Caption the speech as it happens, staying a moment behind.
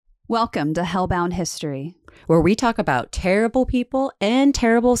Welcome to Hellbound History, where we talk about terrible people and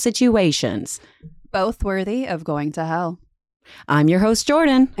terrible situations. both worthy of going to hell. I'm your host,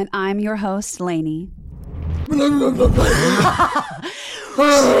 Jordan. And I'm your host, Lainey.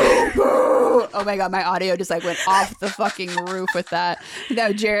 Oh my God, my audio just went off the fucking roof with that.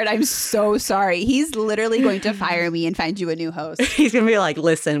 No, Jared, I'm so sorry. He's literally going to fire me and find you a new host. He's going to be like,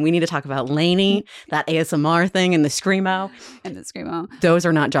 listen, we need to talk about Lainey, that ASMR thing, and the Screamo. And the Screamo. Those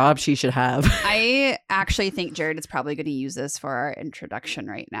are not jobs she should have. I actually think Jared is probably going to use this for our introduction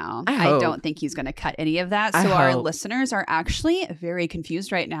right now. I I hope. don't think he's going to cut any of that. I So our hope. listeners are actually very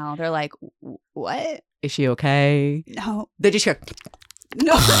confused right now. They're like, what? Is she okay? No. They just hear,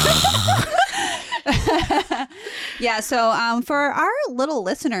 No. Yeah, so for our little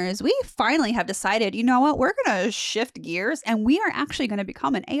listeners, we finally have decided, you know what, we're going to shift gears and we are actually going to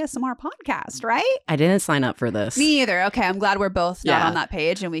become an ASMR podcast, right? I didn't sign up for this. Me either. Okay, I'm glad we're both not Yeah. on that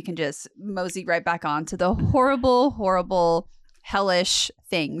page and we can just mosey right back on to the horrible, horrible, hellish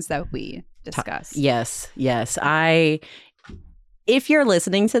things that we discuss. Yes. If you're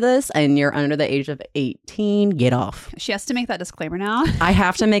listening to this and you're under the age of 18, get off. She has to make that disclaimer now. I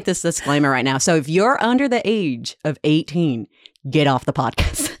have to make this disclaimer right now. So if you're under the age of 18, get off the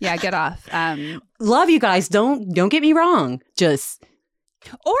podcast. Yeah, get off. Love you guys. Don't get me wrong. Just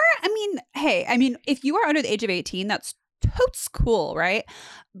Or, if you are under the age of 18, that's totes cool, right?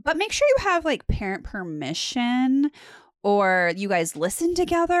 But make sure you have like parent permission or you guys listen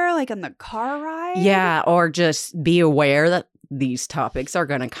together like in the car ride. yeah, or just be aware that these topics are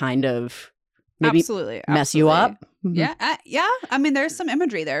going to kind of maybe absolutely mess you up. Yeah. Yeah. I mean, there's some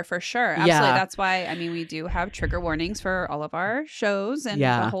imagery there for sure. Absolutely. Yeah. That's why, we do have trigger warnings for all of our shows and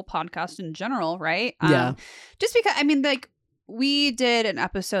Yeah. the whole podcast in general, right? Yeah. Just because, we did an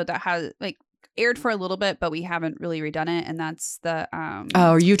episode that has aired for a little bit, but we haven't really redone it. And that's the, Oh,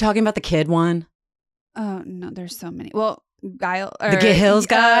 are you talking about the kid one? oh, no, there's so many. Well, Guile, The Get Hills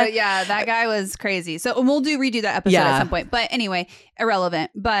guy? yeah, that guy was crazy. So we'll redo that episode Yeah. at some point. But anyway,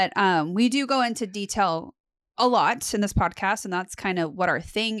 irrelevant. But we do go into detail a lot in this podcast, and that's kind of what our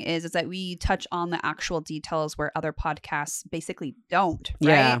thing is that we touch on the actual details where other podcasts basically don't,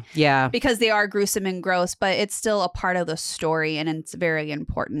 right? Yeah. Because they are gruesome and gross, but it's still a part of the story and it's very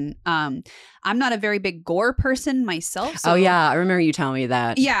important. I'm not a very big gore person myself. So Oh, yeah. I remember you telling me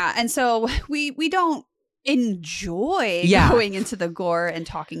that. yeah, and so we don't enjoy Yeah. going into the gore and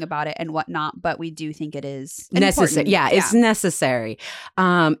talking about it and whatnot, but we do think it is Necessary. important. Yeah, it's necessary.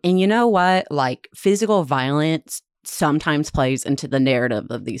 And you know what? Like physical violence sometimes plays into the narrative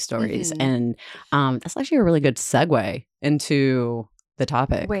of these stories. Mhm. And that's actually a really good segue into the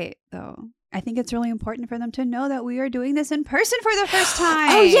topic. Wait, though. I think it's really important for them to know that we are doing this in person for the first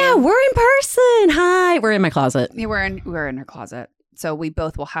time. Oh, yeah. We're in person. Hi. We're in my closet. Yeah, we're in her closet. So we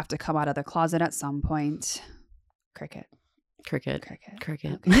both will have to come out of the closet at some point. Cricket. Cricket.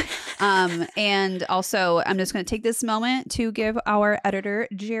 Okay. And also, I'm just going to take this moment to give our editor,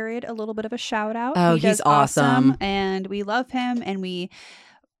 Jared, a little bit of a shout out. Oh, He he's does awesome. awesome. And we love him and we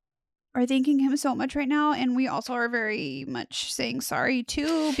are thanking him so much right now. And we also are very much saying sorry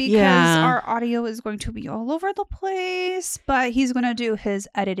too, because Yeah. our audio is going to be all over the place, but he's going to do his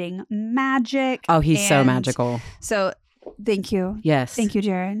editing magic. Oh, he's so And magical. So thank you. Yes. Thank you,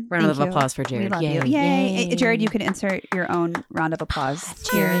 Jared. Round Thank of you. applause for We Jared. love you. Yay. Jared, you can insert your own round of applause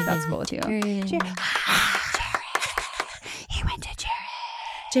here. if That's cool with you. Jared. Jared. He went to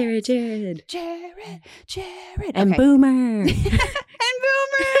Jared. Jared. And Okay. Boomer. And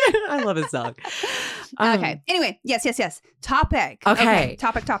Boomer. I love his song. Okay. Anyway, yes. Topic. Okay.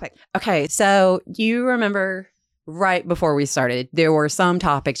 Topic. Okay. So you remember right before we started, there were some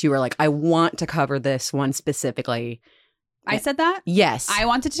topics you were like, I want to cover this one specifically. I said that? Yes. I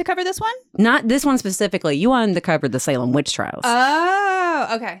wanted to cover this one? Not this one specifically. You wanted to cover the Salem witch trials. Oh,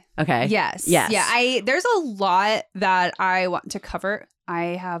 okay. Okay. Yes. Yes. Yeah. There's a lot that I want to cover.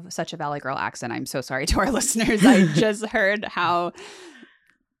 I have such a Valley Girl accent. I'm so sorry to our listeners. I just heard how.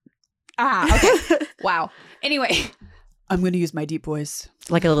 Okay. Wow. Anyway, I'm going to use my deep voice.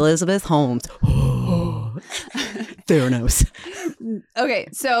 Like Elizabeth Holmes. Theranos. Okay.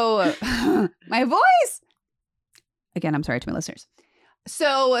 So my voice. Again, I'm sorry to my listeners.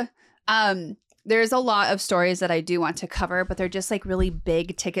 So, there's a lot of stories that I do want to cover, but they're just like really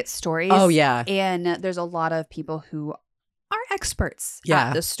big ticket stories. Oh, yeah. And there's a lot of people who are experts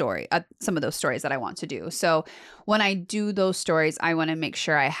Yeah. at some of those stories that I want to do. So when I do those stories, I want to make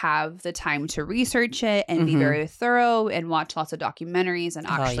sure I have the time to research it and be Mhm. very thorough and watch lots of documentaries and Oh,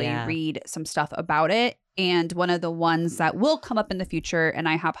 actually yeah. read some stuff about it. And one of the ones that will come up in the future, and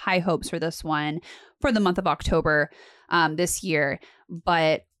I have high hopes for this one for the month of October this year,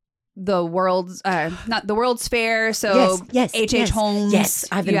 but the world's not the World's Fair. So H.H. Holmes. Yes,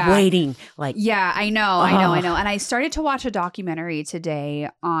 I've been waiting. Like, yeah, I know. And I started to watch a documentary today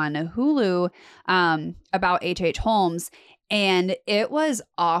on Hulu about H.H. Holmes. And it was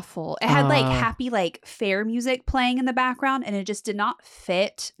awful. It had like happy like fair music playing in the background, and it just did not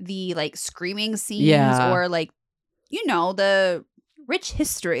fit the like screaming scenes or like, you know, the rich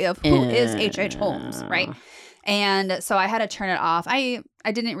history of who is H.H. Holmes, right? And so I had to turn it off. I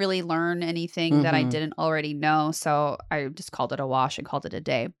didn't really learn anything that I didn't already know, so I just called it a wash and called it a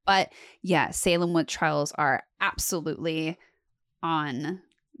day. But yeah, Salem witch trials are absolutely on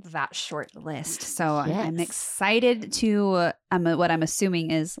that short list. So I'm excited to what I'm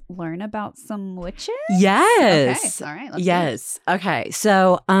assuming is learn about some witches. Yes. Okay. All right. Let's yes. Okay.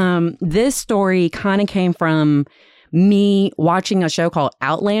 So this story kind of came from me watching a show called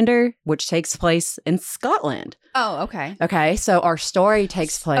Outlander, which takes place in Scotland. Oh, okay. Okay. So our story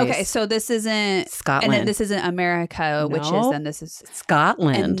takes place. Okay. So this isn't Scotland. And this isn't America witches, and this is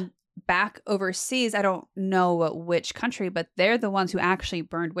Scotland. And back overseas, I don't know which country, but they're the ones who actually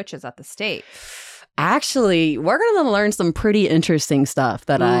burned witches at the stake. Actually, we're going to learn some pretty interesting stuff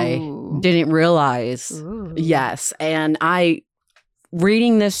that I didn't realize. Ooh. Yes. And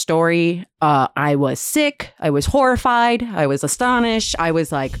reading this story, I was sick. I was horrified. I was astonished. I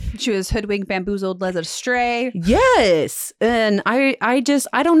was like, she was hoodwinked, bamboozled, led astray. Yes. And I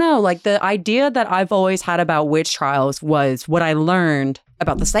don't know, like the idea that I've always had about witch trials was what I learned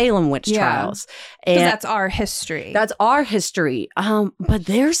about the Salem witch trials. And that's our history. That's our history. But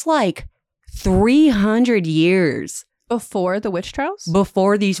there's like 300 years before the witch trials?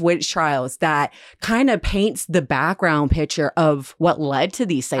 Before these witch trials that kind of paints the background picture of what led to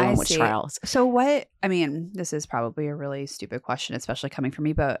these Salem witch trials. So this is probably a really stupid question, especially coming from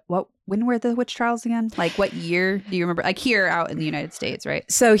me, but when were the witch trials again? Like what year do you remember? Like here out in the United States, right?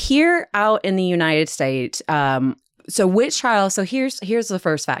 So here out in the United States, so witch trials, so here's the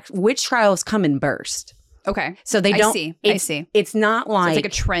first fact. Witch trials come in burst. Okay. So they don't. I see. It's not like. So it's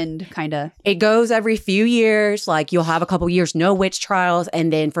like a trend, kind of. It goes every few years. Like you'll have a couple years, no witch trials.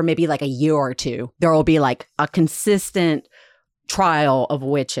 And then for maybe like a year or two, there will be like a consistent trial of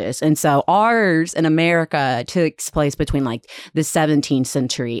witches. And so ours in America takes place between like the 17th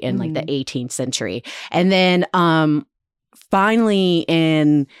century and like the 18th century. And then finally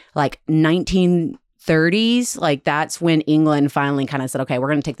in like 1930s, like that's when England finally kind of said, okay, we're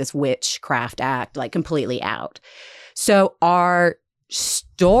going to take this Witchcraft Act like completely out. So our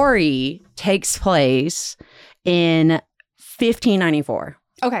story takes place in 1594.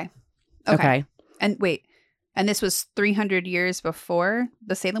 Okay. And wait, and this was 300 years before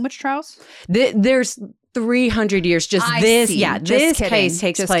the Salem witch trials? There's 300 years. Just this case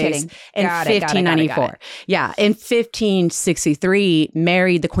takes place in 1594. Yeah. In 1563,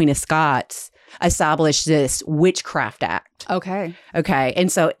 Mary, the Queen of Scots, established this Witchcraft Act. Okay.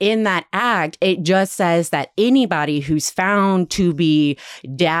 And so in that act, it just says that anybody who's found to be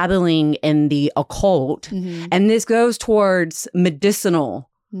dabbling in the occult, and this goes towards medicinal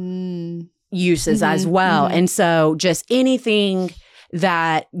uses as well. And so just anything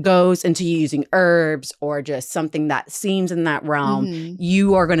that goes into using herbs or just something that seems in that realm,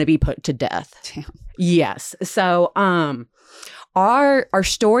 you are going to be put to death. Damn. Yes. So our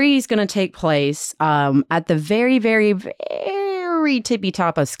story is going to take place at the very, very, very tippy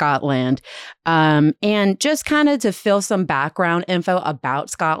top of Scotland. And just kind of to fill some background info about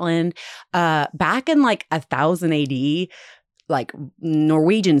Scotland, back in like 1000 AD, like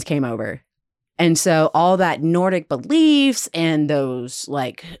Norwegians came over. And so all that Nordic beliefs and those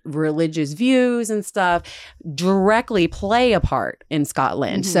like religious views and stuff directly play a part in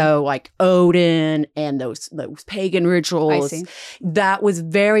Scotland. So like Odin and those pagan rituals, that was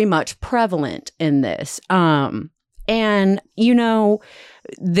very much prevalent in this. And you know,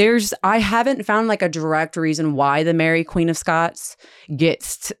 I haven't found like a direct reason why the Mary Queen of Scots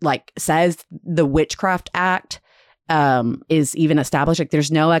says the Witchcraft Act is even established. Like there's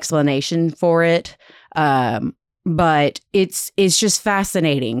no explanation for it. But it's just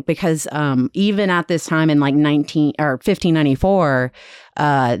fascinating because even at this time in like 1594,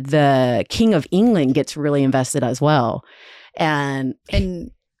 the King of England gets really invested as well. And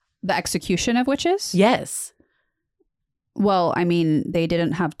in the execution of witches? Yes. Well, I mean, they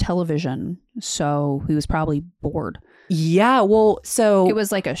didn't have television, so he was probably bored. Yeah, well, so it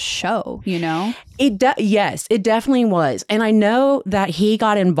was like a show, you know? Yes, it definitely was. And I know that he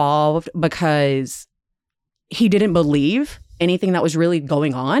got involved because he didn't believe anything that was really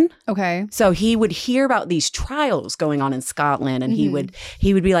going on. Okay. So he would hear about these trials going on in Scotland and he would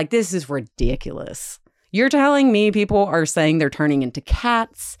be like, this is ridiculous. You're telling me people are saying they're turning into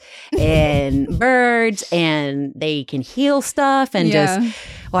cats and birds and they can heal stuff and just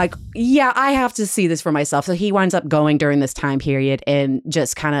like, yeah, I have to see this for myself. So he winds up going during this time period and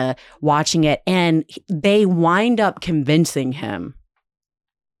just kind of watching it. And they wind up convincing him.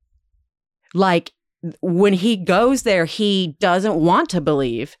 Like when he goes there, he doesn't want to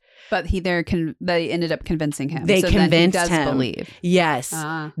believe. But they ended up convincing him. They so convinced then he does him. believe. Yes.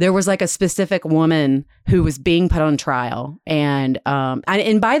 There was like a specific woman who was being put on trial. And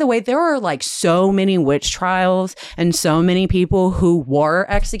by the way, there are like so many witch trials and so many people who were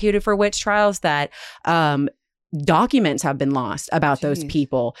executed for witch trials that documents have been lost about those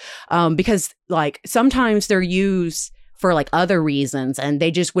people. Because like sometimes they're used for like other reasons, and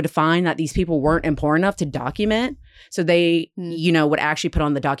they just would find that these people weren't important enough to document. So they, would actually put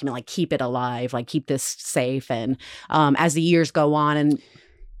on the document, like, keep it alive, like, keep this safe. And as the years go on and.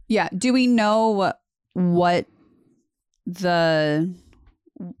 Yeah. Do we know what for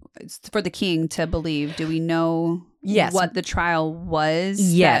the king to believe? Do we know what the trial was?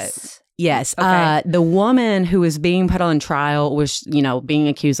 Yes. Yes. Okay. The woman who was being put on trial was, being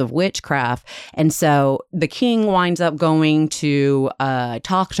accused of witchcraft. And so the king winds up going to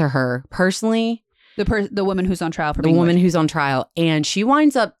talk to her personally. The woman who's on trial for the woman who's on trial. And she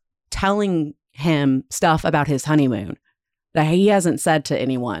winds up telling him stuff about his honeymoon that he hasn't said to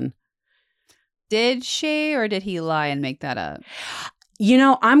anyone. Did she, or did he lie and make that up?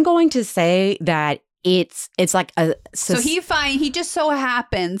 I'm going to say that it's like a. So he just so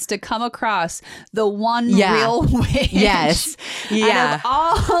happens to come across the one real witch. Yes. Yeah.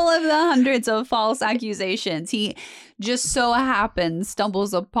 Out of all of the hundreds of false accusations, he just so happens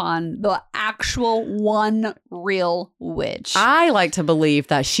stumbles upon the actual one real witch. I like to believe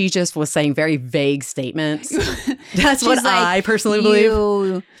that she just was saying very vague statements. That's what I personally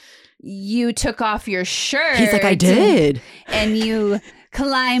believe. You took off your shirt. He's like, I did. And you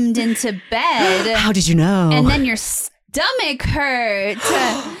climbed into bed. How did you know? And then your stomach hurt.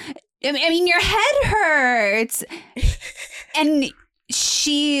 I mean, your head hurts. And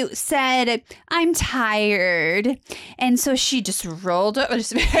she said, I'm tired. And so she just rolled up.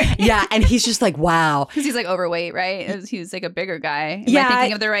 Yeah. And he's just like, wow. Because he's like overweight, right? He was like a bigger guy. Am yeah. I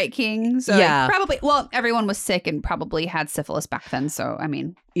thinking of the right king? So yeah. Probably. Well, everyone was sick and probably had syphilis back then. So, I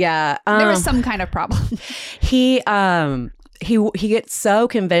mean. Yeah. There was some kind of problem. He gets so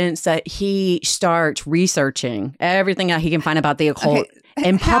convinced that he starts researching everything that he can find about the occult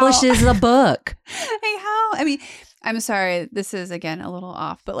and publishes a book. Hey, how? I mean, I'm sorry. This is, again, a little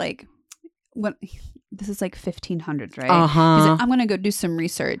off, but like, this is like 1500s, right? Uh-huh. He's like, I'm going to go do some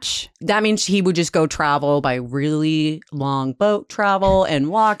research. That means he would just go travel by really long boat travel and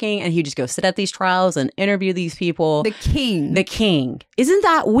walking, and he'd just go sit at these trials and interview these people. The king. Isn't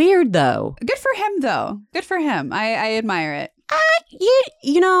that weird, though? Good for him, though. Good for him. I admire it. But he's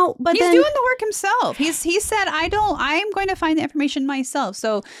doing the work himself. He said, I'm going to find the information myself.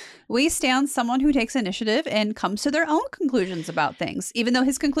 So we stand someone who takes initiative and comes to their own conclusions about things, even though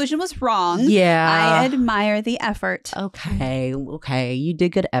his conclusion was wrong. Yeah. I admire the effort. Okay. You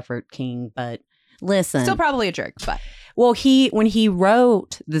did good effort, King, but listen. Still probably a jerk, but. Well, when he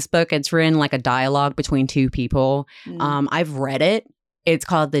wrote this book, it's written like a dialogue between two people. I've read it. It's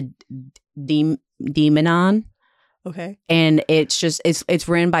called the Daemonon. Okay. And it's just it's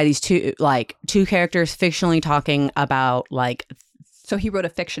written by these two characters fictionally talking about like. So he wrote a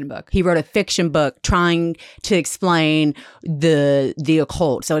fiction book. He wrote a fiction book trying to explain the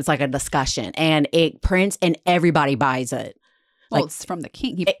occult. So it's like a discussion, and it prints and everybody buys it. Well, it's from the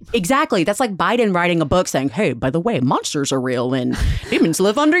king. Exactly. That's like Biden writing a book saying, hey, by the way, monsters are real and demons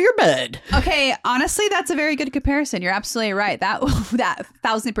live under your bed. Okay. Honestly, that's a very good comparison. You're absolutely right. That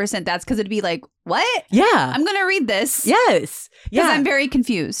 1000%. That's because it'd be like, what? Yeah. I'm going to read this. Yes. Because I'm very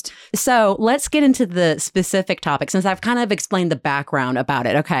confused. So let's get into the specific topic since I've kind of explained the background about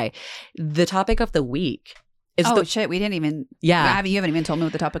it. Okay. The topic of the week. Shit, we didn't even. Yeah. You haven't even told me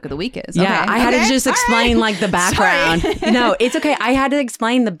what the topic of the week is. Yeah, okay. I had to just explain like the background. No, it's okay. I had to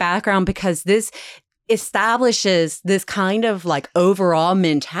explain the background because this establishes this kind of like overall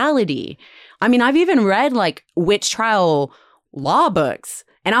mentality. I mean, I've even read like witch trial law books.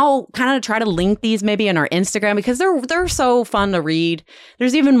 And I'll kind of try to link these maybe in our Instagram because they're so fun to read.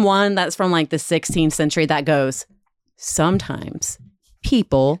 There's even one that's from like the 16th century that goes, sometimes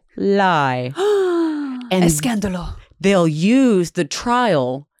people lie. And Escándalo. They'll use the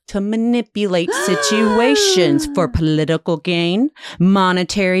trial to manipulate situations for political gain,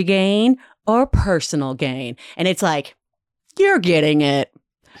 monetary gain, or personal gain. And it's like, you're getting it.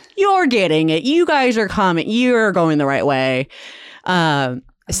 You're getting it. You guys are coming. You're going the right way.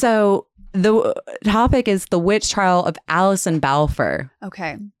 So The topic is the witch trial of Alison Balfour.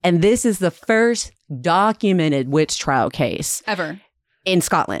 Okay. And this is the first documented witch trial case Ever. in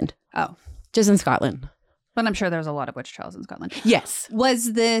Scotland. Oh. Just in Scotland. But I'm sure there's a lot of witch trials in Scotland. Yes.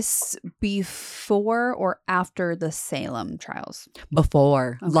 Was this before or after the Salem trials?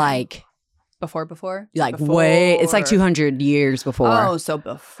 Before. Okay. Like Before? way, it's like 200 years before. Oh, so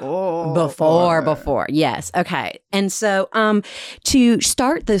before. Before. Yes. Okay. And so to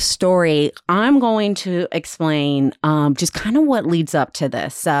start this story, I'm going to explain just kind of what leads up to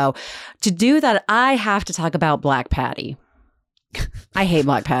this. So to do that, I have to talk about Black Patty. I hate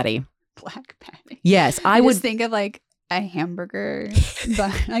Black Patty. Black Patty. Yes, I would just think of like a hamburger,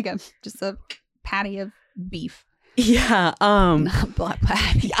 but like just a patty of beef. Yeah. Not Black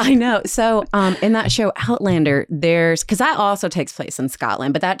Patty. I know. So in that show Outlander, because that also takes place in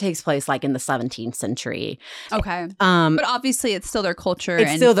Scotland, but that takes place like in the 17th century. Okay. But obviously it's still their culture.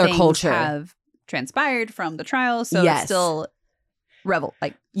 It's still their culture. Have transpired from the trial, so Yes. it's still prevalent.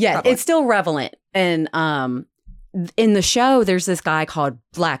 It's still relevant. And in the show, there's this guy called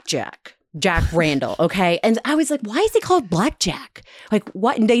Blackjack. Jack Randall, okay? And I was like, why is he called Blackjack? Like,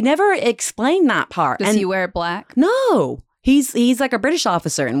 what? And they never explain that part. Does he wear black? No. He's like a British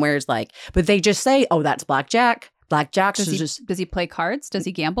officer and wears like, but they just say, oh, that's Blackjack. Blackjack's Does he play cards? Does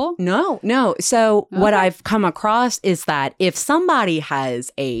he gamble? No. So what Okay. I've come across is that if somebody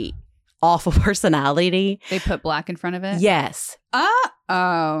has a awful personality, They put black in front of it? yes.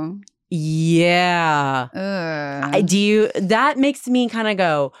 Oh. Yeah. That makes me kind of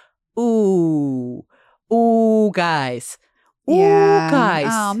go, ooh, guys. Guys.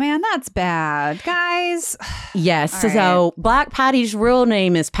 Oh, man, that's bad. Guys. Yes. All So Black Patty's real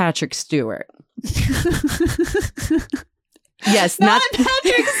name is Patrick Stewart. Yes. Not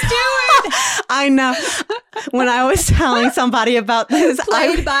Patrick Stewart. I know. When I was telling somebody about this,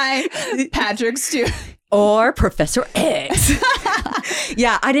 Played by Patrick Stewart. or Professor X.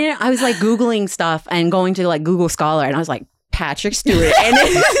 Yeah, I was like Googling stuff and going to like Google Scholar, and I was like, Patrick Stewart. And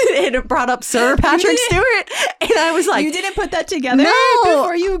it brought up Sir Patrick Stewart. And I was like, You didn't put that together No.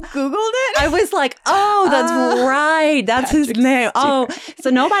 before you Googled it? I was like, oh, that's right. That's his Patrick name. Stewart. Oh, so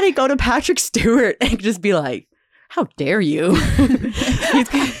nobody go to Patrick Stewart and just be like, how dare you?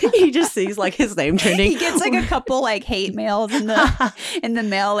 He just sees like his name trending. He gets like a couple like hate mails in the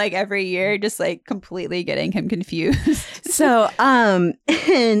mail like every year, just like completely getting him confused. So in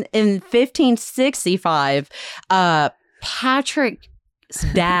 1565, Patrick's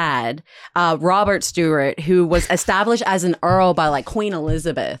dad, Robert Stewart, who was established as an earl by like Queen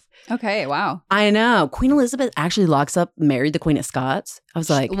Elizabeth. Okay, wow. I know. Queen Elizabeth actually married the Queen of Scots. I was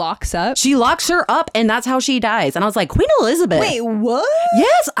like, Locks up. she locks her up and that's how she dies. And I was like, Queen Elizabeth. Wait, what?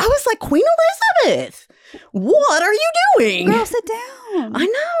 Yes. I was like, Queen Elizabeth, what are you doing? Girl, sit down. I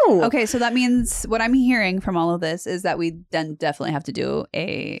know. Okay, so that means what I'm hearing from all of this is that we then definitely have to do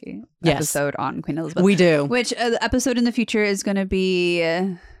a Yes. episode on Queen Elizabeth. We do. Which the episode in the future is going to be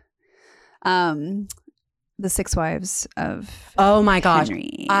the 6 Wives of Oh my gosh.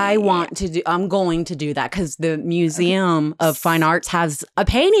 Henry. I'm going to do that because the Museum of Fine Arts has a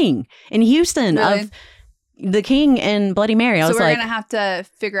painting in Houston Really? of the King and Bloody Mary. I So was we're like, going to have to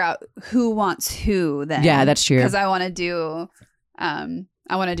figure out who wants who then. yeah, that's true. Because I want to do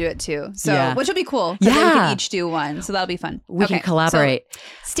it too. So, Yeah. which will be cool. 'Cause then we Yeah. can each do one. So that'll be fun. We can Okay, collaborate. so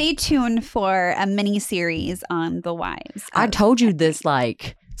stay tuned for a mini series on the wives. I of told you Henry. this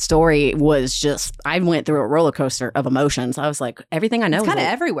like story was just, I went through a roller coaster of emotions. I was like, everything I know It's is kind of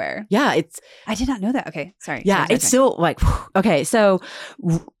like- everywhere. yeah, it's I did not know that. Okay, sorry. yeah, Sorry, it's sorry. still like okay. So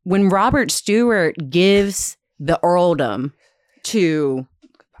when Robert Stewart gives the earldom to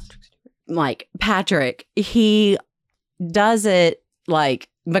like Patrick, he does it like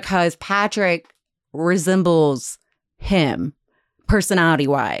because Patrick resembles him personality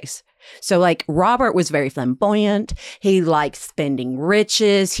wise. So like Robert was very flamboyant. He liked spending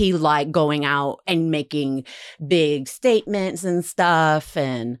riches. He liked going out and making big statements and stuff.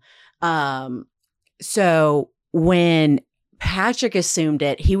 And so when Patrick assumed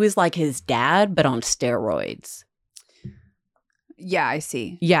it, he was like his dad, but on steroids. Yeah, I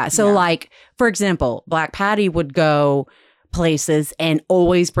see. Yeah. So Yeah. like, for example, Black Patty would go places and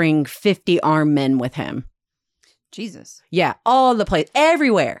always bring 50 armed men with him. Jesus. Yeah. All the place,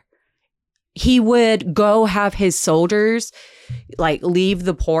 everywhere. He would go have his soldiers like leave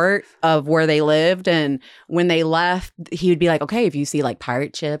the port of where they lived. And when they left, he would be like, okay, if you see like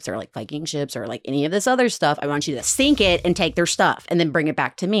pirate ships or like Viking ships or like any of this other stuff, I want you to sink it and take their stuff and then bring it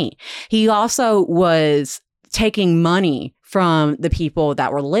back to me. He also was taking money from the people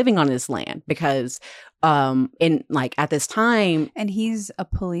that were living on this land because in like at this time. And he's a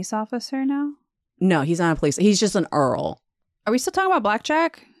police officer now? No, he's not a police. He's just an earl. Are we still talking about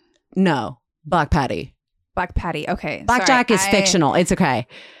Blackjack? No, Black Patty. Black Patty. Okay. Blackjack is fictional. It's okay.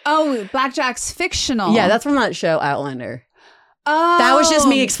 Oh, Blackjack's fictional. Yeah, that's from that show Outlander. Oh, that was just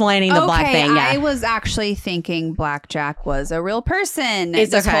me explaining the black thing. Yeah. I was actually thinking Blackjack was a real person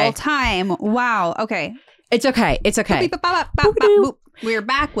It's this okay. whole time. Wow. Okay. It's okay. It's okay. We're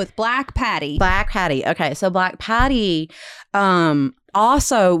back with Black Patty. Black Patty. Okay, so Black Patty,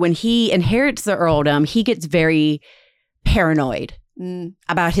 also when he inherits the earldom, he gets very paranoid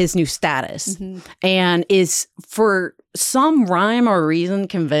about his new status and is for some rhyme or reason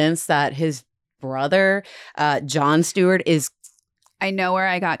convinced that his brother, John Stewart, is. I know where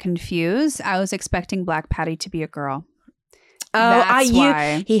I got confused. I was expecting Black Patty to be a girl. That's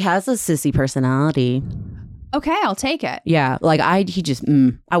why. He has a sissy personality. Okay, I'll take it. Yeah, like I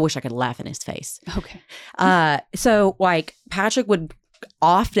wish I could laugh in his face. Okay. So like Patrick would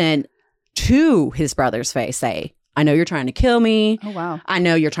often to his brother's face say, I know you're trying to kill me. Oh, wow. I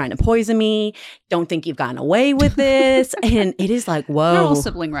know you're trying to poison me. Don't think you've gotten away with this. And it is like, whoa. Normal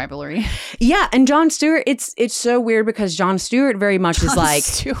sibling rivalry. Yeah. And John Stewart, it's so weird because John Stewart very much is like.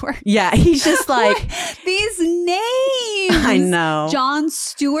 Stewart. Yeah. He's just like. These names. I know. John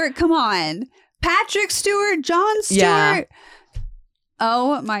Stewart. Come on. Patrick Stewart. John Stewart. Yeah.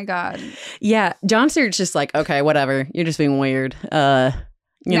 Oh, my God. Yeah. John Stewart's just like, okay, whatever. You're just being weird.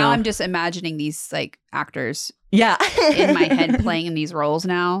 You know. I'm just imagining these like actors yeah. in my head playing in these roles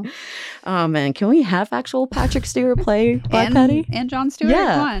now. Oh man, can we have actual Patrick Stewart play Black Patty? And John Stewart?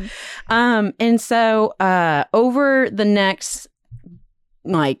 Yeah. Come on. And so over the next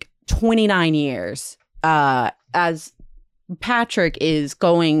like 29 years, as Patrick is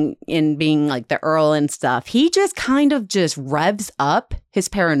going and being like the Earl and stuff, he just kind of just revs up his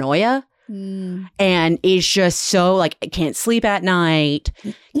paranoia. And is just so like can't sleep at night,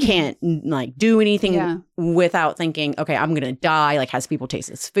 can't like do anything without thinking, okay, I'm gonna die. Like has people taste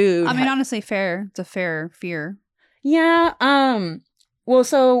his food. I mean, honestly, fair. It's a fair fear. Yeah. Well,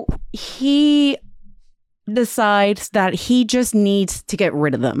 so he decides that he just needs to get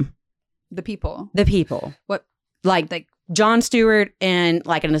rid of them. The people. What? Like John Stewart and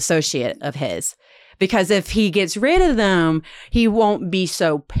like an associate of his. Because if he gets rid of them, he won't be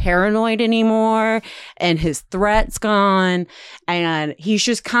so paranoid anymore and his threat's gone. And he's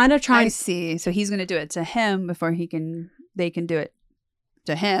just kind of trying. I see. So he's going to do it to him before they can do it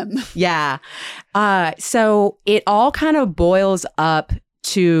to him. Yeah. So it all kind of boils up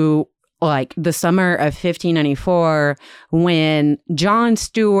to like the summer of 1594 when John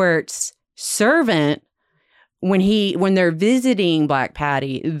Stewart's servant, when they're visiting Black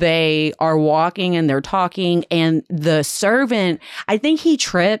Patty, they are walking and they're talking, and the servant, I think he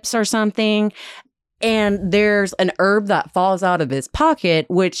trips or something, and there's an herb that falls out of his pocket,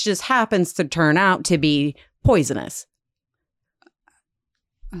 which just happens to turn out to be poisonous.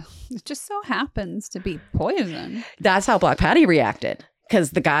 It just so happens to be poison. That's how Black Patty reacted,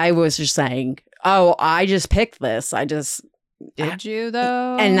 because the guy was just saying, oh, I just picked this. Did you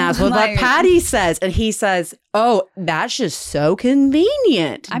though? And that's what Black Patty says. And he says, oh, that's just so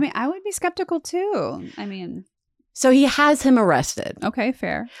convenient. I mean, I would be skeptical too. I mean. So he has him arrested. Okay,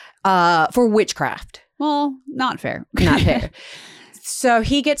 fair. For witchcraft. Well, not fair. Not fair. So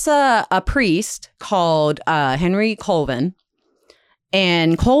he gets a priest called Henry Colvin.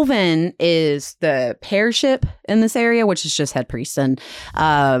 And Colvin is the pairship in this area, which is just head priest. And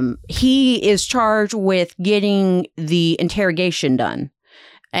he is charged with getting the interrogation done.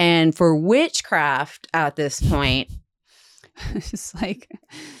 And for witchcraft at this point. It's just like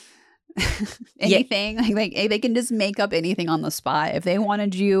anything. Yeah. Like they can just make up anything on the spot. If they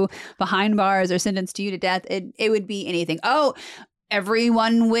wanted you behind bars or sentenced you to death, it would be anything. Oh,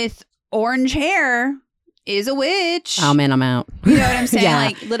 everyone with orange hair is a witch. Oh man, I'm out. You know what I'm saying? Yeah.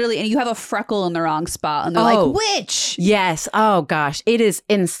 Like literally, and you have a freckle in the wrong spot, and they're like, "Witch." Yes. Oh gosh, it is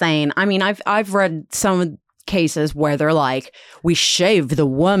insane. I mean, I've read some cases where they're like, we shaved the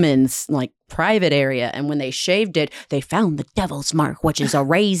woman's like private area, and when they shaved it, they found the devil's mark, which is a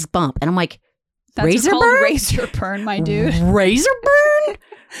raised bump, and I'm like, that's razor called burn? Razor burn, my dude. Razor burn?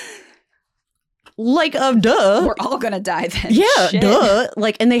 Like, duh. We're all gonna die then. Yeah, Shit. duh.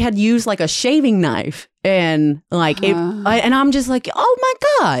 Like, and they had used like a shaving knife, and like and I'm just like, oh my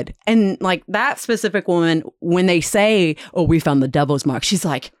God. And like that specific woman, when they say, oh, we found the devil's mark, she's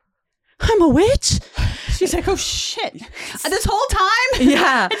like, I'm a witch. She's like, oh shit. This whole time?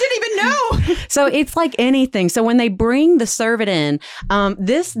 Yeah. I didn't even know. So it's like anything. So when they bring the servant in,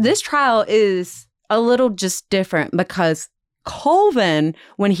 this trial is a little just different because Colvin,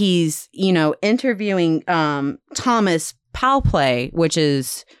 when he's, interviewing Thomas Powplay, which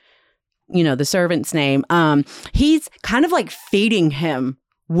is, the servant's name, he's kind of like feeding him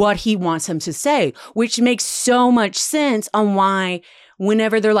what he wants him to say, which makes so much sense on why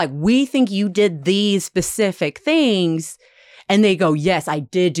whenever they're like, we think you did these specific things, and they go, yes, I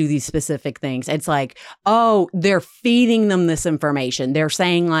did do these specific things. It's like, oh, they're feeding them this information. They're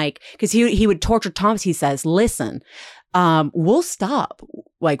saying like, because he would torture Thomas. He says, listen, we'll stop.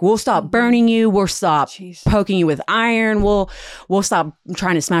 Like, we'll stop burning you. We'll stop poking you with iron. We'll stop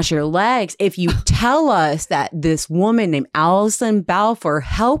trying to smash your legs if you tell us that this woman named Allison Balfour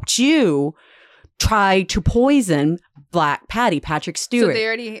helped you try to poison Black Patty, Patrick Stewart. So they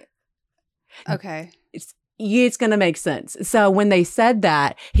already... Okay. It's going to make sense. So when they said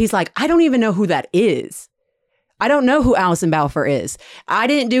that, he's like, I don't even know who that is. I don't know who Allison Balfour is. I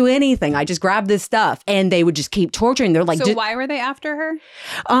didn't do anything. I just grabbed this stuff. And they would just keep torturing. They're like, so why were they after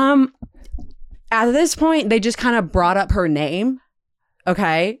her? At this point, they just kind of brought up her name.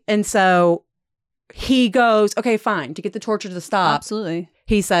 Okay. And so he goes, okay, fine. To get the torture to stop. Absolutely.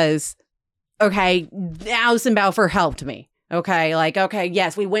 He says, okay, Allison Balfour helped me. Okay, like, okay,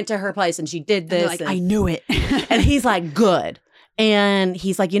 yes, we went to her place and she did this. Like, I knew it. And he's like, good. And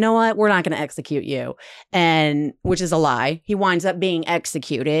he's like, you know what? We're not going to execute you. And which is a lie. He winds up being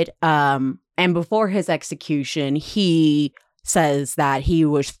executed. And before his execution, he says that he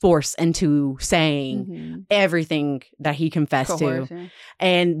was forced into saying everything that he confessed to. Yeah.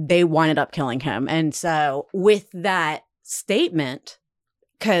 And they winded up killing him. And so with that statement,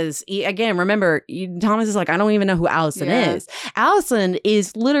 because, again, remember, Thomas is like, I don't even know who Allison is. Allison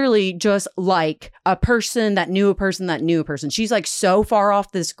is literally just like a person that knew a person that knew a person. She's like so far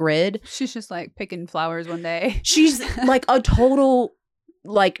off this grid. She's just like picking flowers one day. She's like a total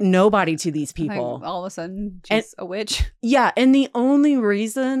like nobody to these people. Like, all of a sudden, she's a witch. Yeah. And the only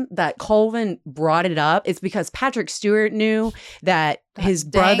reason that Colvin brought it up is because Patrick Stewart knew that his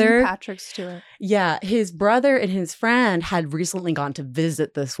brother, Patrick Stewart. Yeah. His brother and his friend had recently gone to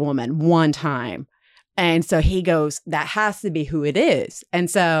visit this woman one time. And so he goes, that has to be who it is. And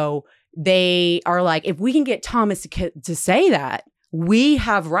so they are like, if we can get Thomas to say that, we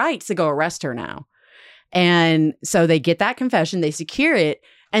have rights to go arrest her now. And so they get that confession, they secure it,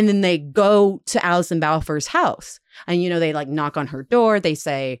 and then they go to Allison Balfour's house. And, they like knock on her door. They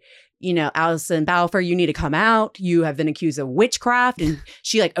say, Allison Balfour, you need to come out. You have been accused of witchcraft. And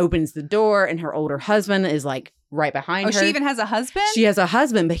she like opens the door and her older husband is like right behind her. Oh, she even has a husband? She has a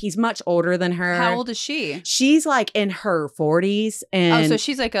husband, but he's much older than her. How old is she? She's like in her 40s. And so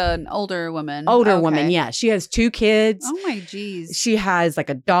she's like an older woman. Older woman, yeah. She has 2 kids. Oh my geez. She has like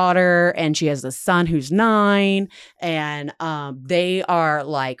a daughter and she has a son who's 9. And they are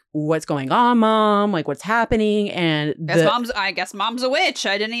like, what's going on, Mom? Like, what's happening? And I guess mom's a witch.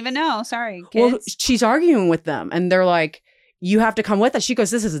 I didn't even know. Sorry, kids. Well, she's arguing with them and they're like, you have to come with us. She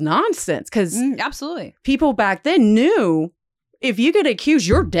goes, this is nonsense. Because absolutely, people back then knew if you get accused,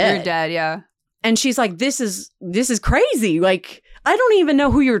 you're dead. You're dead, yeah. And she's like, this is crazy. Like, I don't even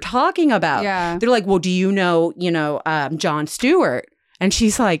know who you're talking about. Yeah. They're like, well, do you know, Jon Stewart? And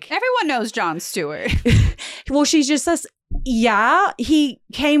she's like, everyone knows Jon Stewart. Well, she just says, yeah, he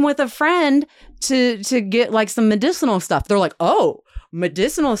came with a friend to get like some medicinal stuff. They're like, oh,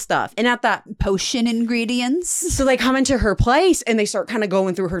 medicinal stuff. And at that potion ingredients. So they come into her place and they start kind of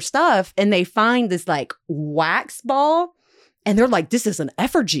going through her stuff and they find this like wax ball and they're like, this is an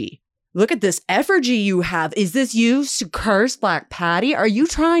effigy. Look at this effigy you have. Is this used to curse Black Patty? Are you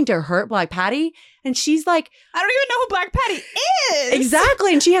trying to hurt Black Patty? And she's like, I don't even know who Black Patty is.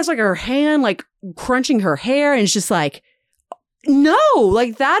 Exactly. And she has like her hand like crunching her hair and it's just like, no,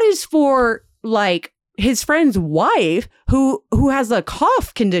 like that is for like his friend's wife who has a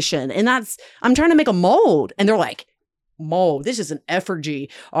cough condition. And I'm trying to make a mold. And they're like, mold, this is an effigy.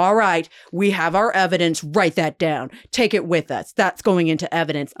 All right, we have our evidence. Write that down. Take it with us. That's going into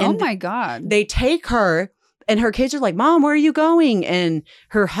evidence. And oh my God. They take her and her kids are like, Mom, where are you going? And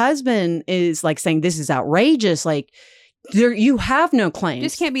her husband is like saying, this is outrageous. Like, you have no claims. You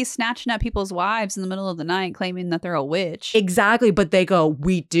just can't be snatching at people's wives in the middle of the night claiming that they're a witch. Exactly. But they go,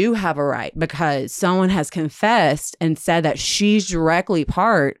 we do have a right because someone has confessed and said that she's directly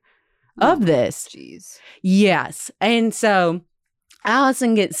part of this. Jeez. Yes. And so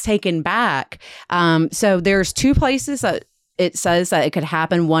Allison gets taken back. So there's 2 places that it says that it could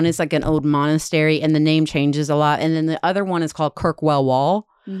happen. One is like an old monastery and the name changes a lot. And then the other one is called Kirkwell Wall.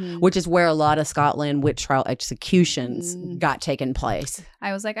 Mm-hmm. Which is where a lot of Scotland witch trial executions got taken place.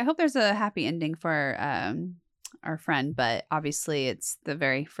 I was like, I hope there's a happy ending for our friend, but obviously it's the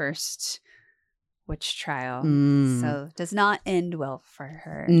very first witch trial. Mm. So does not end well for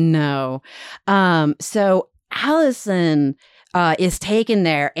her. No. So Allison is taken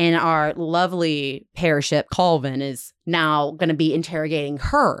there, and our lovely paraship Colvin is now going to be interrogating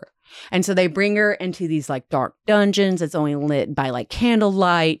her. And so they bring her into these like dark dungeons. It's only lit by like candle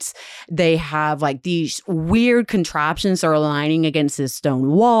lights. They have like these weird contraptions that are lining against this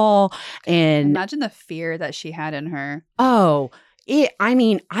stone wall. And Imagine the fear that she had in her. I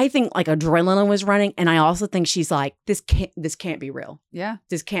think like adrenaline was running, and I also think she's like, this can't be real. Yeah.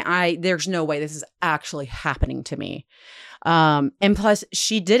 There's no way this is actually happening to me. And plus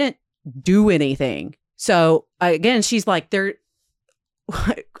she didn't do anything. So again, she's like,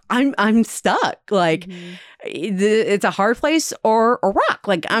 I'm stuck. Like it's a hard place or a rock.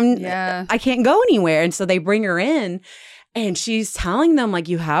 Like I can't go anywhere. And so they bring her in. And she's telling them, like,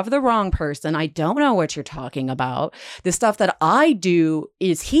 you have the wrong person. I don't know what you're talking about. The stuff that I do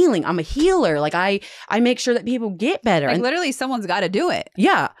is healing. I'm a healer. Like, I make sure that people get better. Like, and literally, someone's got to do it.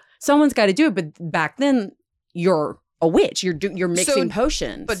 Yeah, someone's got to do it. But back then, you're a witch. You're mixing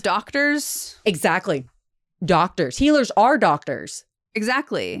potions. But doctors? Exactly. Doctors. Healers are doctors.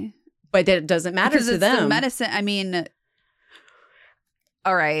 Exactly. But that doesn't matter because to it's them. The medicine. I mean,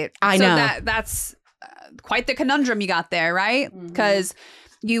 all right. I know. That's quite the conundrum you got there, right? Because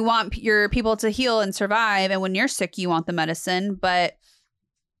you want your people to heal and survive, and when you're sick, you want the medicine, but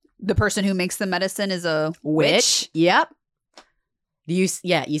the person who makes the medicine is a witch. Yep. You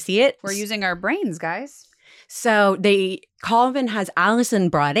see it? We're using our brains, guys. So Colvin has Allison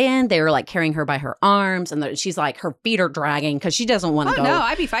brought in. They were like carrying her by her arms, and she's like, her feet are dragging because she doesn't want to go. Oh no,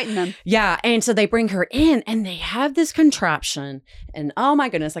 I'd be fighting them. Yeah, and so they bring her in, and they have this contraption, and oh my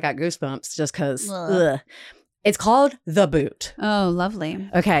goodness, I got goosebumps just because. It's called the boot. Oh, lovely.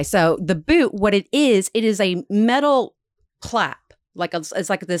 Okay, so the boot, what it is a metal clap, like it's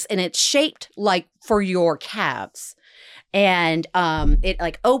like this, and it's shaped like for your calves. And it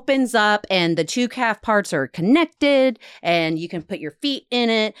like opens up, and the two calf parts are connected, and you can put your feet in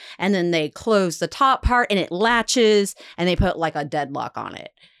it, and then they close the top part and it latches, and they put like a deadlock on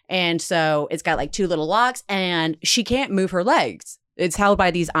it. And so it's got like two little locks, and she can't move her legs. It's held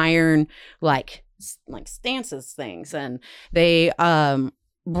by these iron like stances things, and they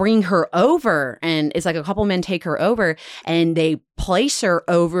bring her over, and it's like a couple men take her over, and they place her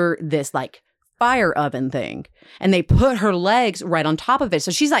over this like fire oven thing, and they put her legs right on top of it.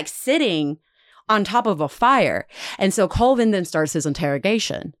 So she's like sitting on top of a fire. And so Colvin then starts his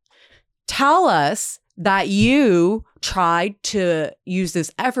interrogation. Tell us that you tried to use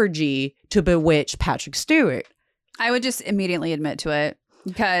this effigy to bewitch Patrick Stewart. I would just immediately admit to it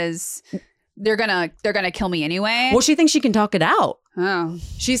because they're gonna kill me anyway. Well, she thinks she can talk it out. Oh,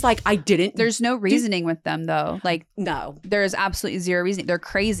 she's like, I didn't. There's no reasoning with them though. Like, no, there is absolutely zero reasoning. They're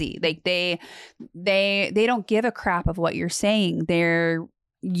crazy. Like they don't give a crap of what you're saying. There's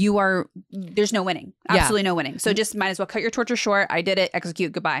no winning. Absolutely no winning. So just might as well cut your torture short. I did it.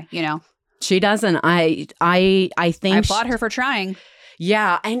 Execute. Goodbye. You know. She doesn't. I think I applaud her for trying.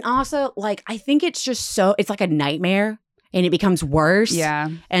 Yeah, and also like I think it's just it's like a nightmare, and it becomes worse. Yeah,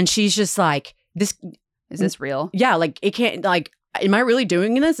 and she's just like, this is this real? Yeah, like it can't like. Am I really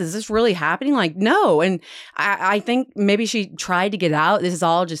doing this? Is this really happening? Like, no. And I think maybe she tried to get out. This is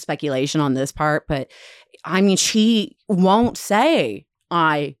all just speculation on this part. But I mean, she won't say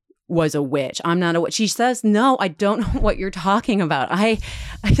I was a witch. I'm not a witch. She says, no, I don't know what you're talking about. I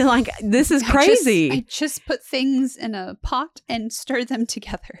feel like this is crazy. I just put things in a pot and stir them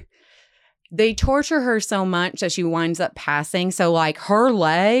together. They torture her so much that she winds up passing. So like her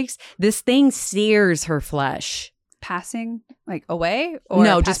legs, this thing sears her flesh. Passing like away or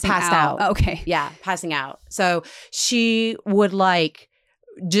no, just passed out. Oh, okay. Yeah, passing out. So she would like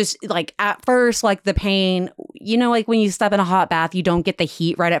just like at first like the pain, you know, like when you step in a hot bath, you don't get the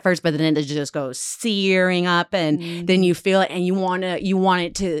heat right at first, but then it just goes searing up, and then you feel it, and you want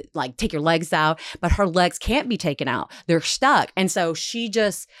it to like take your legs out, but her legs can't be taken out. They're stuck. And so she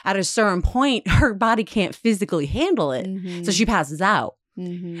just at a certain point, her body can't physically handle it. So she passes out.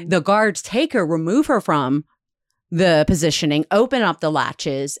 The guards take her, remove her from the positioning, open up the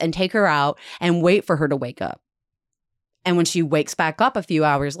latches and take her out and wait for her to wake up. And when she wakes back up a few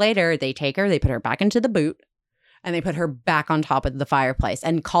hours later, they take her, they put her back into the boot, and they put her back on top of the fireplace.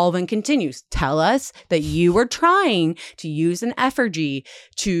 And Colvin continues, tell us that you were trying to use an effigy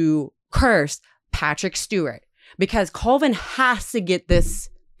to curse Patrick Stewart, because Colvin has to get this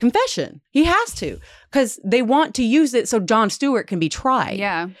confession. He has to, because they want to use it so Jon Stewart can be tried.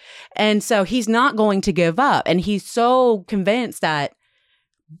 Yeah. And so he's not going to give up. And he's so convinced that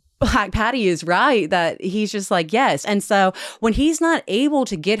Black Patty is right that he's just like, yes. And so when he's not able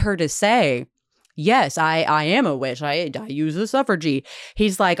to get her to say, yes, I am a witch. I use the suffragette.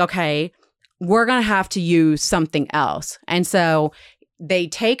 He's like, okay, we're going to have to use something else. And so they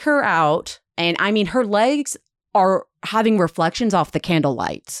take her out. And I mean, her legs are having reflections off the candle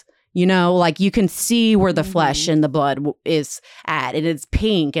lights. You know, like you can see where the flesh and the blood is at. And it's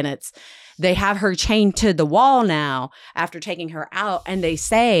pink and they have her chained to the wall now after taking her out. And they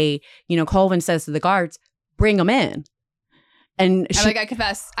say, you know, Colvin says to the guards, bring them in. And I'm like, I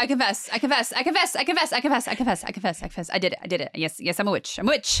confess. I did it. Yes, I'm a witch. Ooh,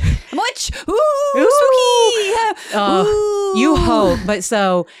 spooky. Ooh. You hope. But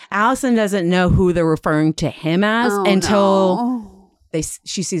so Allison doesn't know who they're referring to him as until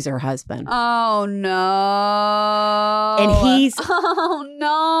she sees her husband. Oh, no. And he's... Oh,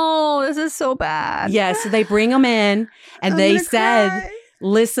 no. This is so bad. Yeah, so they bring him in and they said, cry.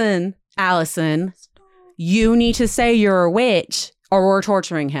 Listen, Allison, you need to say you're a witch or we're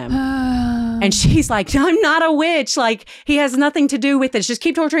torturing him. And she's like, I'm not a witch. Like, he has nothing to do with this. Just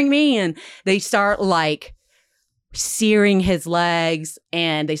keep torturing me. And they start like searing his legs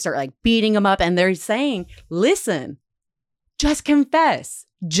and they start like beating him up. And they're saying, listen, just confess.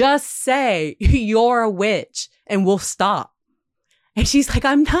 Just say you're a witch and we'll stop. And she's like,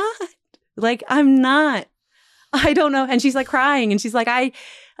 I'm not. Like, I'm not. I don't know. And she's like crying and she's like,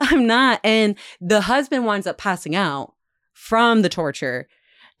 I'm not. And the husband winds up passing out from the torture.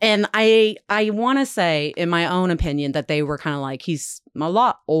 And I want to say, in my own opinion, that they were kind of like, he's a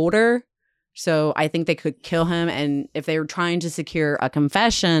lot older. So I think they could kill him. And if they were trying to secure a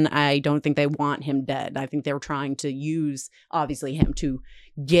confession, I don't think they want him dead. I think they were trying to use, obviously, him to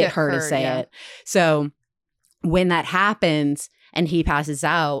get her to say it. So when that happens and he passes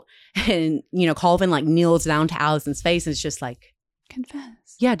out and, you know, Colvin like kneels down to Allison's face and it's just like,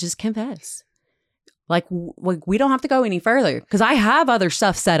 confess. Yeah, just confess. Like, we don't have to go any further because I have other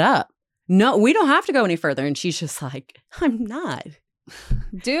stuff set up. No, we don't have to go any further. And she's just like, I'm not.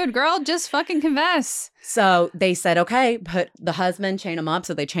 Dude, girl, just fucking confess. So they said, okay, put the husband, chain him up.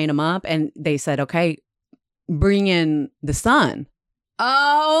 So they chain him up and they said, okay, bring in the son.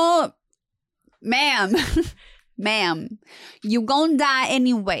 Oh, ma'am. Ma'am, you gonna die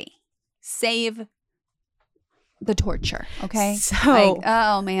anyway. Save the torture, okay? So, like,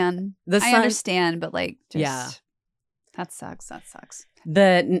 oh man, I son, understand, but like, just, yeah, that sucks.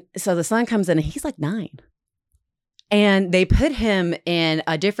 So the son comes in and he's like 9, and they put him in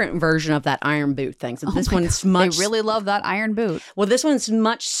a different version of that iron boot thing. So this one's much. They really love that iron boot. Well, this one's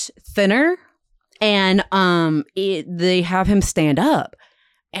much thinner, and they have him stand up,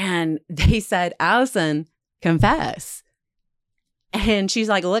 and they said, Allison, confess, and she's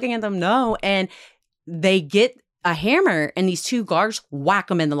like looking at them, no, and they get a hammer and these 2 guards whack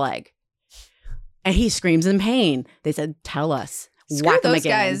him in the leg. And he screams in pain. They said, tell us. Screw whack him those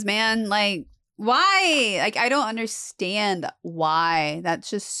again. guys, man. Like, why? Like, I don't understand why. That's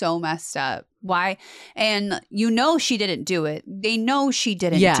just so messed up. Why? And you know she didn't do it. They know she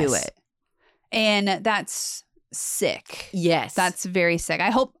didn't do it. And that's sick. Yes. That's very sick. I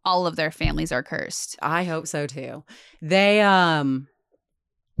hope all of their families are cursed. I hope so too. They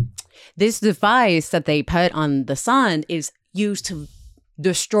this device that they put on the son is used to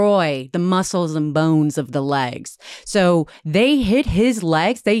destroy the muscles and bones of the legs. So they hit his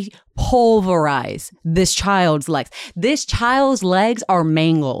legs. They pulverize this child's legs. This child's legs are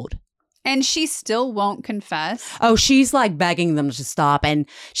mangled. And she still won't confess. Oh, she's like begging them to stop. And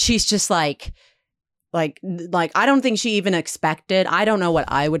she's just like, I don't think she even expected. I don't know what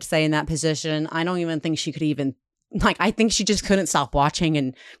I would say in that position. I don't even think she could even, I think she just couldn't stop watching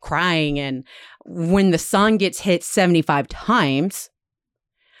and crying. And when the son gets hit 75 times,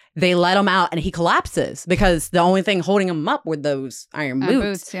 they let him out and he collapses because the only thing holding him up were those iron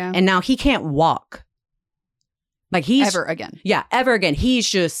boots. Yeah. And now he can't walk. Like he's ever again. Yeah, ever again. He's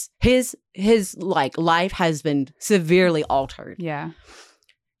just his like life has been severely altered. Yeah.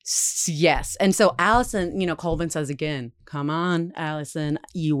 Yes. And so Allison, Colvin says again, come on, Allison,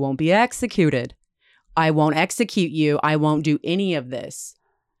 you won't be executed. I won't execute you. I won't do any of this.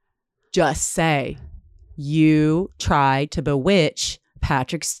 Just say you tried to bewitch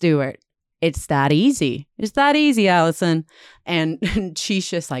Patrick Stewart. It's that easy. It's that easy, Allison. And she's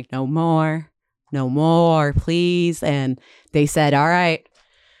just like, no more, please. And they said, all right,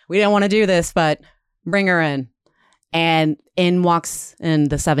 we don't want to do this, but bring her in. And in walks in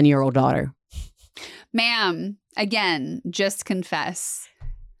the 7-year-old daughter. Ma'am, again, just confess.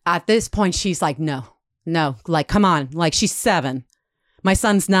 At this point, she's like, no, like, come on. Like, she's 7. My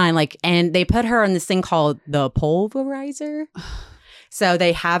son's 9. Like, and they put her in this thing called the pulverizer. So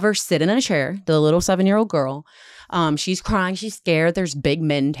they have her sit in a chair, the little 7-year-old girl. She's crying. She's scared. There's big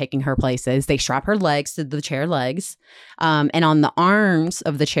men taking her places. They strap her legs to the chair legs. And on the arms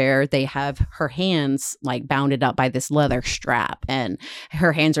of the chair, they have her hands like bounded up by this leather strap. And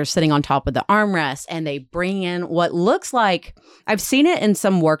her hands are sitting on top of the armrest. And they bring in what looks like, I've seen it in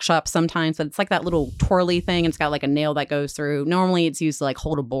some workshops sometimes, but it's like that little twirly thing. It's got like a nail that goes through. Normally it's used to like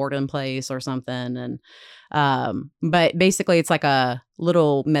hold a board in place or something. And but basically it's like a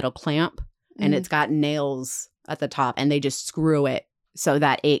little metal clamp and it's got nails at the top, and they just screw it so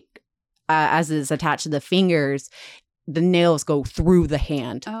that it as it's attached to the fingers, the nails go through the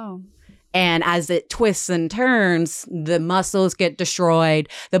hand. Oh. And as it twists and turns, the muscles get destroyed,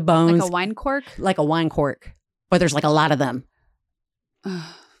 the bones. Like a wine cork? Like a wine cork. But there's like a lot of them. And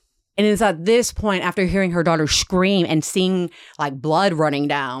it's at this point, after hearing her daughter scream and seeing like blood running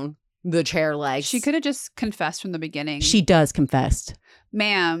down the chair legs. She could have just confessed from the beginning. She does confess.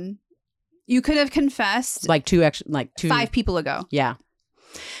 Ma'am, you could have confessed Like two 5 people ago. Yeah.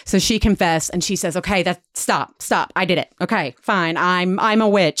 So she confessed and she says, okay, stop. I did it. Okay, fine. I'm a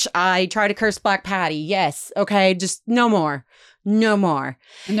witch. I tried to curse Black Patty. Yes. Okay. Just no more. And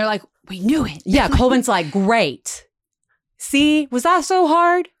they're like, we knew it. Yeah. Colvin's like, great. See, was that so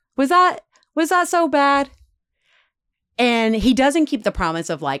hard? Was that so bad? And he doesn't keep the promise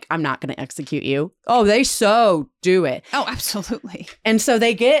of like, I'm not going to execute you. Oh, they so do it. Oh, absolutely. And so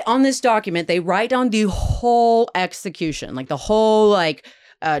they get on this document, they write down the whole execution, like the whole like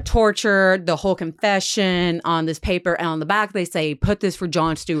torture, the whole confession on this paper. And on the back, they say, put this for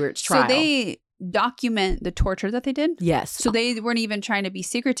Jon Stewart's trial. So they document the torture that they did? Yes. So they weren't even trying to be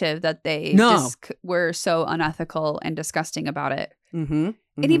secretive, that they were so unethical and disgusting about it. Mm-hmm.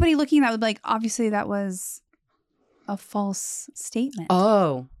 Mm-hmm. Anybody looking at that would be like, obviously that was a false statement.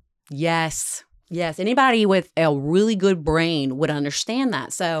 Oh, yes. Anybody with a really good brain would understand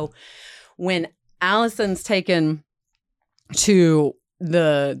that. So when Allison's taken to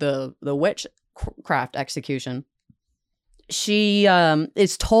the witchcraft execution, she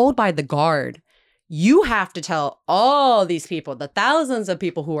is told by the guard, you have to tell all these people, the thousands of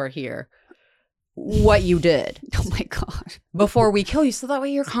people who are here, what you did. Oh my God. Before we kill you, so that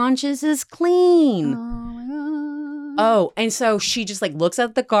way your conscience is clean. Oh my God. Oh, and so she just like looks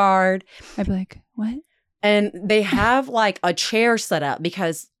at the guard. I'd be like, what? And they have like a chair set up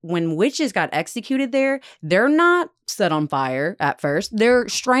because when witches got executed there, they're not set on fire at first. They're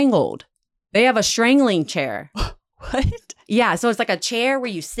strangled. They have a strangling chair. What? Yeah, so it's like a chair where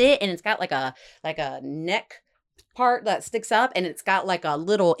you sit and it's got like a neck part that sticks up and it's got like a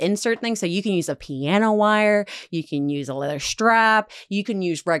little insert thing, so you can use a piano wire, you can use a leather strap, you can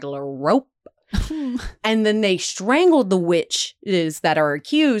use regular rope. And then they strangled the witches that are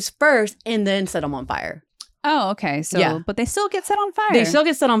accused first and then set them on fire. Oh, okay. So, Yeah. But they still get set on fire. They still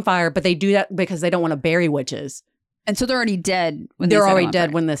get set on fire, but they do that because they don't want to bury witches. And so they're already dead when They're set them already on dead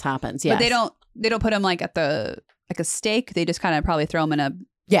fire. when this happens. Yes. But they don't put them like at the like a stake. They just kind of probably throw them in a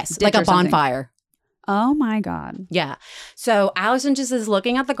Yes, ditch like a or something. bonfire. Oh my God. Yeah. So Allison just is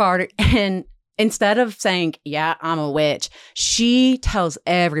looking at the guard, and instead of saying, yeah, I'm a witch, she tells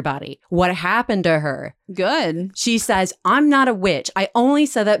everybody what happened to her. Good. She says, I'm not a witch. I only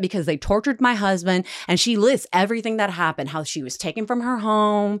said that because they tortured my husband. And she lists everything that happened, how she was taken from her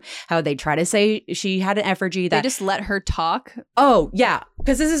home, how they try to say she had an effigy. They just let her talk. Oh, yeah,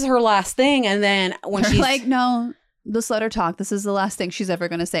 because this is her last thing. And then when They're she's like, no, just let her talk. This is the last thing she's ever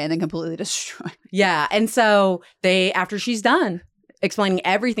going to say, and then completely destroy. yeah. And so they, after she's done explaining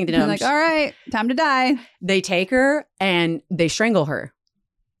everything to They're them, like, all right, time to die. they take her and they strangle her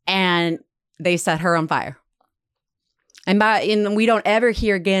and they set her on fire. And we don't ever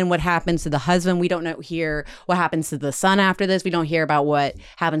hear again what happens to the husband. We don't hear what happens to the son after this. We don't hear about what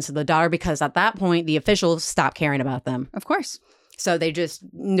happens to the daughter because at that point, the officials stop caring about them. Of course. So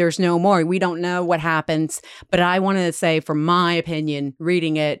there's no more. We don't know what happens. But I wanted to say, from my opinion,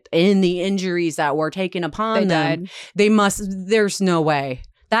 reading it, in the injuries that were taken upon them, there's no way.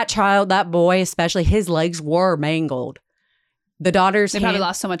 That child, that boy, especially, his legs were mangled. The daughter's They probably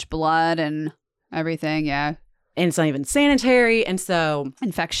lost so much blood and everything. Yeah. And it's not even sanitary. And so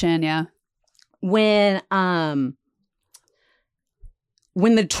Infection. Yeah. when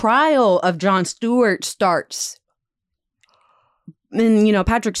the trial of Jon Stewart starts, and,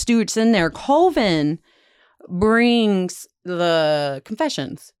 Patrick Stewart's in there, Colvin brings the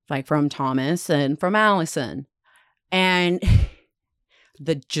confessions, like from Thomas and from Allison. And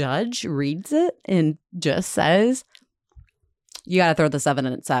the judge reads it and just says, you got to throw this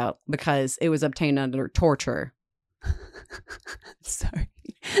evidence out because it was obtained under torture. Sorry.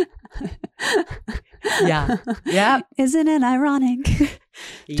 Yeah. Yeah. Isn't it ironic?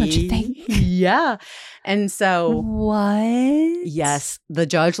 Don't you think? Yeah. And so, What? yes, the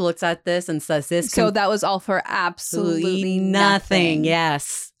judge looks at this and says this. So that was all for absolutely nothing.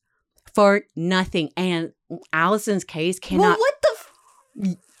 Yes. For nothing. And Allison's case cannot. Well, what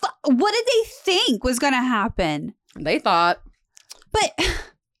the what did they think was going to happen? They thought But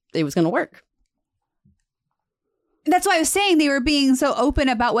it was going to work. that's why I was saying they were being so open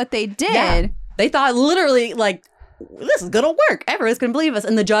about what they did. Yeah. They thought literally like, this is going to work. Everyone's going to believe us.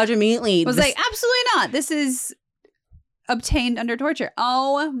 And the judge immediately was like, absolutely not. This is obtained under torture.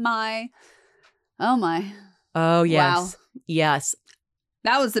 Oh my. Oh, yes. Wow. Yes.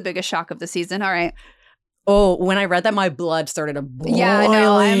 That was the biggest shock of the season. All right. Oh, when I read that, my blood started to boil. Yeah,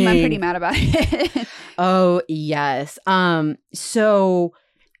 no, I'm pretty mad about it. Oh, yes. So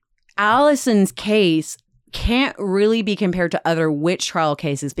Allison's case can't really be compared to other witch trial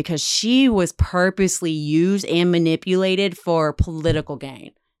cases because she was purposely used and manipulated for political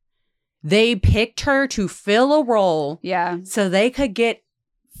gain. They picked her to fill a role Yeah. so they could get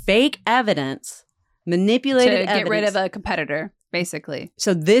fake evidence, manipulated To get rid evidence. of a competitor, basically.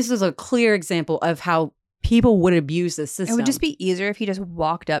 So this is a clear example of how people would abuse the system. It would just be easier if he just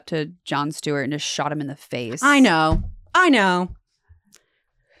walked up to Jon Stewart and just shot him in the face. I know.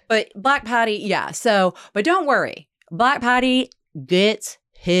 But Black Patty, yeah. So, but don't worry. Black Patty gets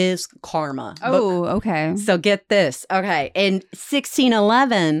his karma. Oh, okay. So get this. Okay. In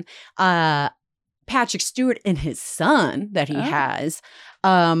 1611, Patrick Stewart and his son that he has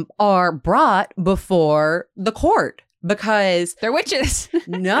are brought before the court because They're witches.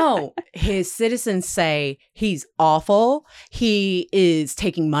 no, his citizens say he's awful. He is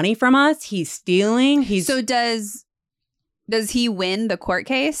taking money from us. He's stealing. So does he win the court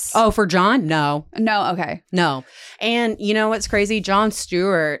case? Oh, for John? No. No, okay. No. And you know what's crazy? Jon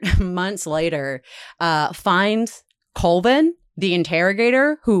Stewart, months later, finds Colvin, the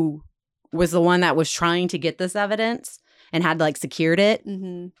interrogator, who was the one that was trying to get this evidence and had like secured it.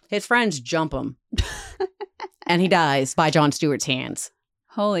 Mm-hmm. His friends jump him. And he dies by Jon Stewart's hands.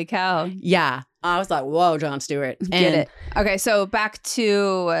 Holy cow. Yeah. I was like, whoa, Jon Stewart. Get it. Okay, so back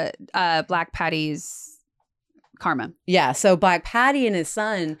to Black Patty's karma. Yeah. So Black Patty and his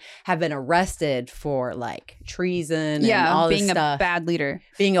son have been arrested for like treason and all this being stuff. a bad leader.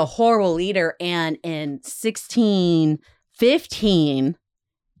 Being a horrible leader. And in 1615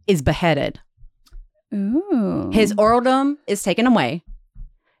 is beheaded. Ooh. His earldom is taken away.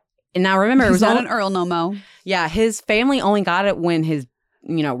 And now remember, it was not only, an Earl no mo. yeah, his family only got it when his,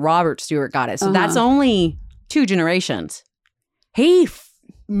 Robert Stewart got it. So that's only 2 generations. He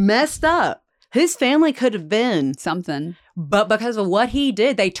messed up. His family could have been Something. but because of what he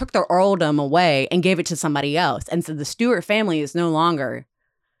did, they took their earldom away and gave it to somebody else. And so the Stewart family is no longer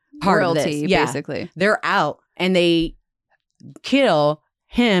part Royalty, of this. Yeah, basically. they're out and they kill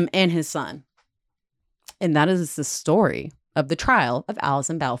him and his son. And that is the story of the trial of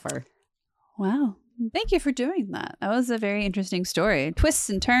Allison Balfour. Wow. Thank you for doing that. That was a very interesting story. Twists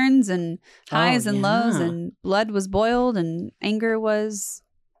and turns and highs and lows, yeah. and blood was boiled and anger was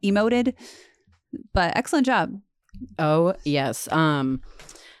emoted. But excellent job. Oh, yes.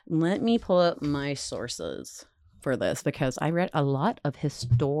 Let me pull up my sources for this because I read a lot of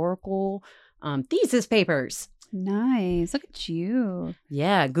historical thesis papers. Nice. Look at you.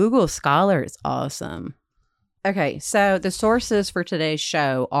 Yeah, Google Scholar is awesome. Okay, so the sources for today's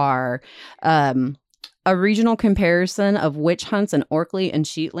show are a regional comparison of witch hunts in Orkney and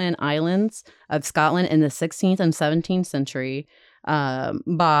Shetland Islands of Scotland in the 16th and 17th century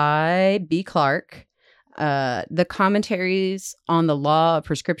by B. Clark. The commentaries on the law of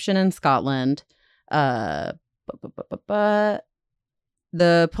prescription in Scotland. The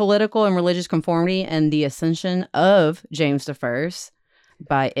political and religious conformity and the ascension of James I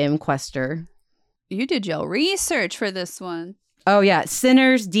by M. Quester. You did your research for this one. Oh, yeah.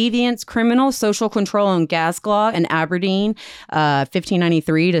 Sinners, Deviants, Criminals, Social Control and Gaskell in Aberdeen,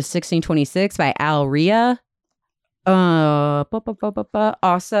 1593 to 1626 by Al Rea.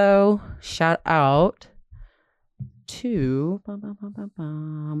 Also, shout out to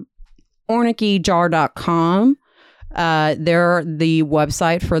ornickyjar.com. They're the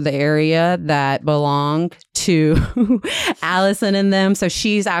website for the area that belonged to Allison and them. So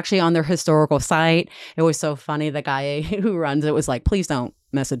she's actually on their historical site. It was so funny. The guy who runs it was like, please don't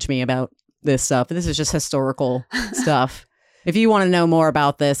message me about this stuff. This is just historical stuff. If you want to know more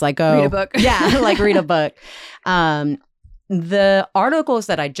about this, like go read a book. Yeah, like read a book. the articles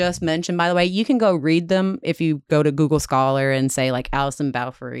that I just mentioned, by the way, you can go read them if you go to Google Scholar and say like Allison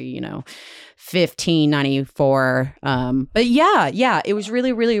Balfouri, 1594. But yeah, it was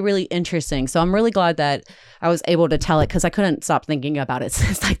really, really, really interesting. So I'm really glad that I was able to tell it because I couldn't stop thinking about it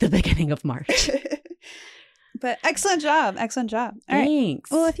since like the beginning of March. But excellent job. Excellent job. All right.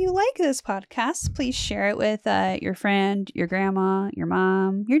 Thanks. Well, if you like this podcast, please share it with your friend, your grandma, your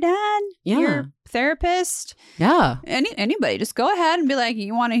mom, your dad, your therapist. Yeah. Anybody. Just go ahead and be like,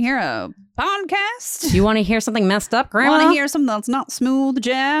 you want to hear a podcast? You want to hear something messed up, Grandma? Want to hear something that's not smooth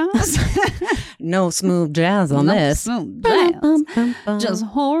jazz? No smooth jazz on this. Smooth jazz. Just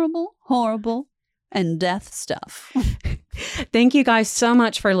horrible, and death stuff. Thank you guys so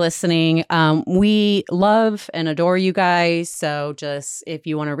much for listening. We love and adore you guys. So just if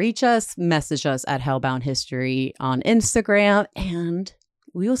you want to reach us, message us at Hellbound History on Instagram, and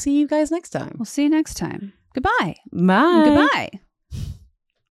we will see you guys next time. We'll see you next time. Goodbye. Bye. Goodbye.